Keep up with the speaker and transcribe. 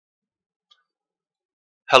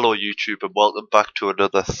Hello YouTube and welcome back to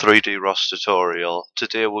another 3D Ross tutorial.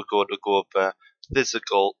 Today we're going to go over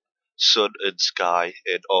physical sun and sky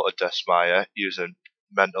in Autodesk Maya using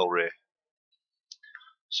Mental Ray.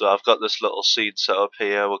 So I've got this little scene set up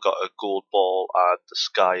here. We've got a gold ball and the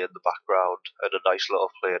sky in the background and a nice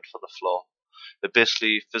little plane for the floor. And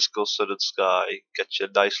basically physical sun and sky gets you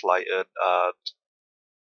nice lighting and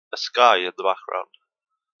a sky in the background.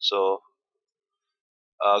 So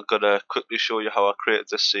I'm going to quickly show you how I created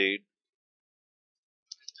this scene.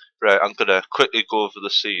 Right, I'm going to quickly go over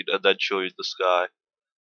the scene and then show you the sky.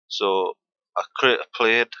 So, I create a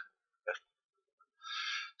plane,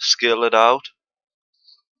 scale it out,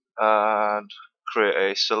 and create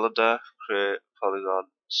a cylinder, create polygon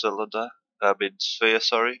cylinder, sphere,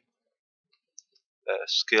 sorry.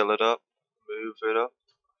 Scale it up, move it up.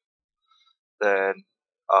 Then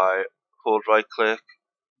I hold right click,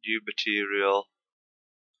 new material,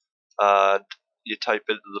 and you type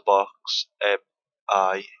into the box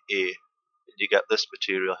MIA, and you get this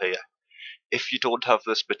material here. If you don't have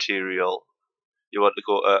this material, you want to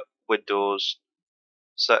go to Windows,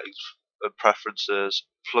 Settings and Preferences,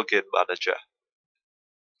 Plugin Manager.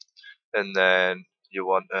 And then you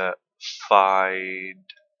want to find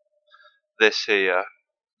this here,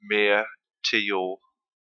 Maya TOMR.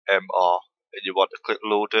 And you want to click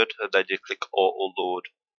Loaded, and then you click Auto Load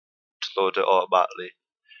to load it automatically.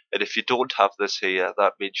 And if you don't have this here,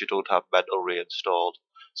 that means you don't have Mental Ray installed.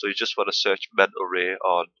 So you just want to search Mental Ray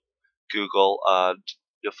on Google and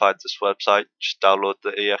you'll find this website. Just download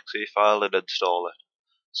the exe file and install it.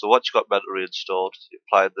 So once you've got Mental Ray installed, you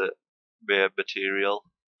apply the main material,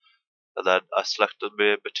 and then I select the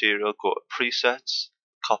main material, go to Presets,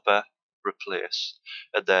 Copper, Replace,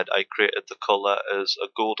 and then I created the color as a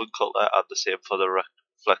golden color and the same for the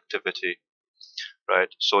reflectivity. Right,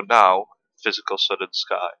 so now, physical sun and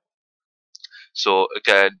sky. So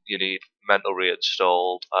again, you need Mental Ray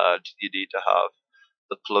installed and you need to have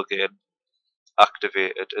the plugin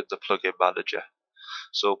activated in the plugin manager.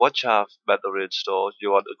 So once you have Mental Ray installed,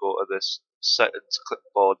 you want to go to this settings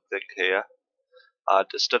clipboard thing here, and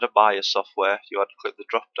instead of Maya software, you want to click the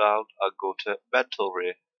drop down and go to Mental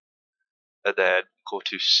Ray, and then go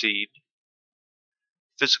to Scene,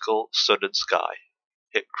 Physical Sun and Sky,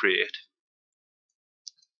 hit Create.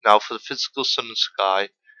 Now for the physical sun and sky,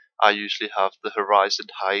 I usually have the horizon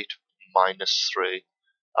height -3.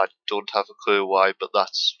 I don't have a clue why, but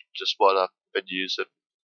that's just what I've been using.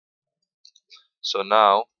 So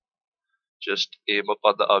now, just aim up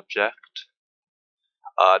on the object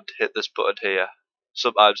and hit this button here.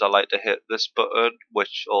 Sometimes I like to hit this button,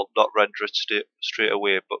 which will not render it straight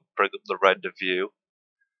away, but bring up the render view.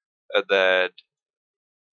 And then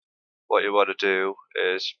what you want to do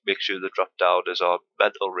is make sure the drop down is on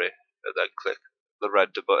Mental Ray, and then click the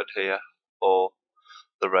render button here, or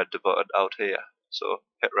the render button out here. So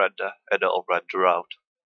hit render, and it'll render out.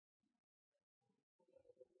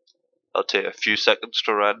 It'll take a few seconds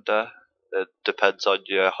to render. It depends on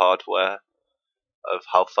your hardware of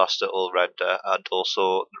how fast it will render, and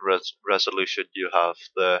also the resolution you have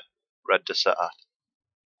the render set at.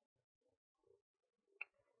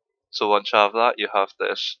 So once you have that, you have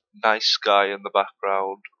this nice sky in the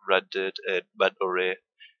background rendered in Mental Ray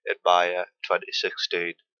in Maya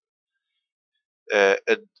 2016.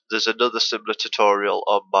 And there's another similar tutorial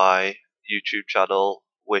on my YouTube channel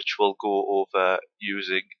which will go over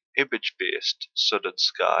using image-based sun and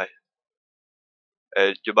sky.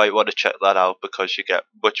 You might want to check that out because you get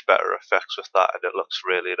much better effects with that and it looks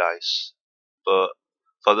really nice. But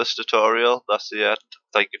for this tutorial, that's the end.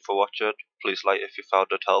 Thank you for watching. Please like if you found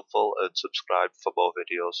it helpful and subscribe for more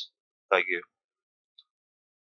videos. Thank you.